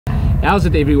How's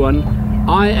it, everyone?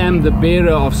 I am the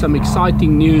bearer of some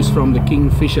exciting news from the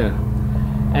Kingfisher.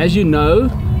 As you know,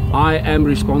 I am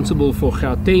responsible for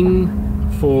Gauteng,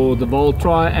 for the Vaal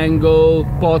Triangle,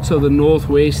 parts of the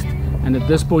Northwest, and at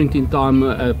this point in time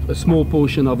a small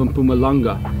portion of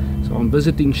Mpumalanga. So I'm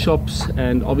visiting shops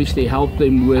and obviously help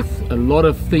them with a lot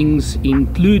of things,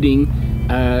 including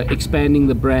expanding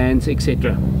the brands,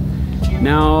 etc.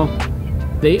 Now,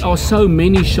 there are so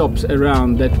many shops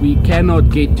around that we cannot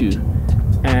get to,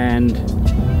 and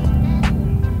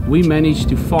we managed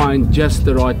to find just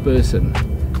the right person,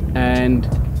 and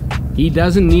he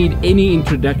doesn't need any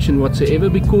introduction whatsoever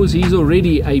because he's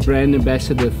already a brand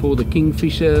ambassador for the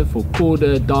Kingfisher, for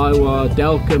Corda, Daiwa,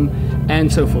 Delcom,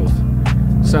 and so forth.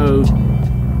 So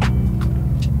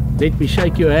let me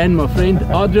shake your hand, my friend.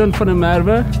 Adriaan van der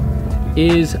Merwe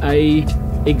is a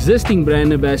existing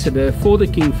brand ambassador for the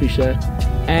Kingfisher,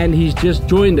 and he's just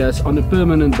joined us on a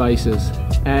permanent basis,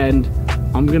 and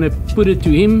I'm going to put it to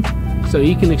him so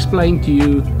he can explain to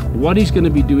you what he's going to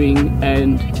be doing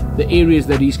and the areas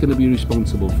that he's going to be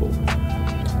responsible for.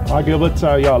 Hi Gilbert,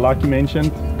 so yeah, like you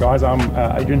mentioned, guys, I'm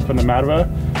Adriaan van der Merwe.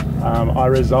 I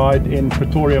reside in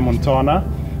Pretoria, Montana.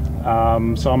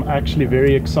 So I'm actually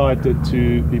very excited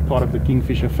to be part of the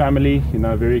Kingfisher family, you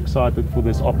know, very excited for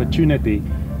this opportunity.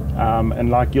 And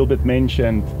like Gilbert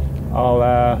mentioned,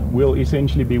 we'll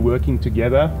essentially be working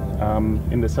together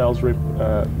in the sales rep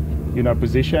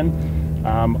position.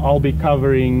 I'll be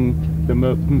covering the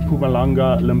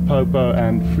Mpumalanga, Limpopo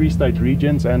and Freestate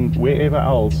regions and wherever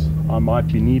else I might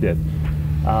be needed.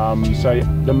 So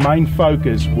the main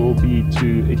focus will be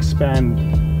to expand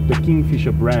the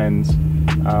Kingfisher brands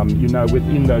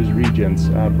within those regions,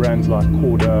 brands like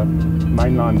Corda,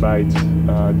 Mainline Baits,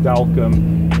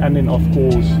 Delcom, and then of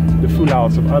course the full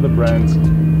house of other brands,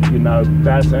 you know,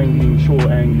 bass angling,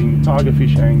 shore angling,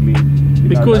 tigerfish angling.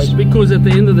 Because at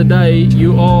the end of the day,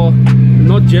 you are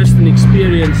not just an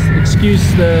experienced, excuse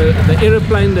the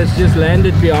aeroplane that's just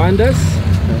landed behind us.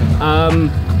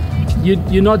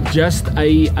 You're not just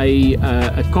a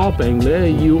carp angler,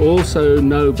 you also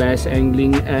know bass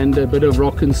angling and a bit of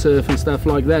rock and surf and stuff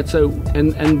like that. So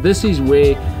and this is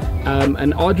where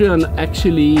and Adriaan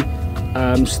actually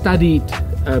studied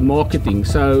marketing.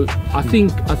 So I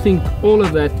think all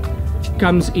of that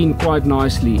comes in quite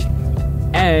nicely.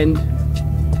 And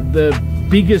the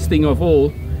biggest thing of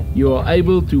all, you are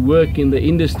able to work in the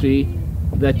industry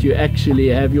that you actually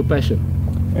have your passion.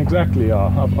 Exactly,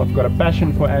 I've got a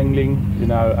passion for angling, you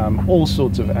know, all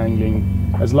sorts of angling.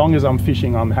 As long as I'm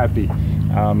fishing, I'm happy.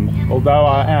 Although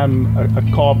I am a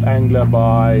carp angler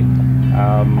by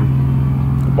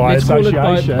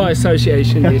association. By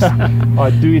association, yes. I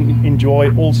do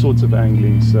enjoy all sorts of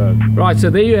angling. So. Right, so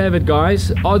there you have it,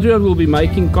 guys. Adriaan will be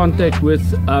making contact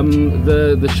with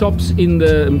the shops in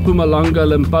the Mpumalanga,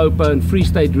 Limpopo and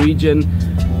Freestate region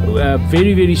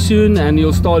very, very soon, and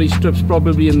he'll start his trips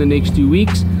probably in the next 2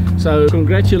 weeks. So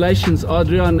congratulations,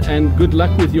 Adriaan, and good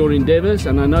luck with your endeavors.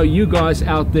 And I know you guys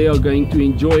out there are going to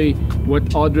enjoy what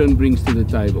Adriaan brings to the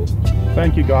table.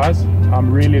 Thank you, guys.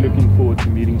 I'm really looking forward to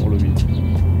meeting all of you.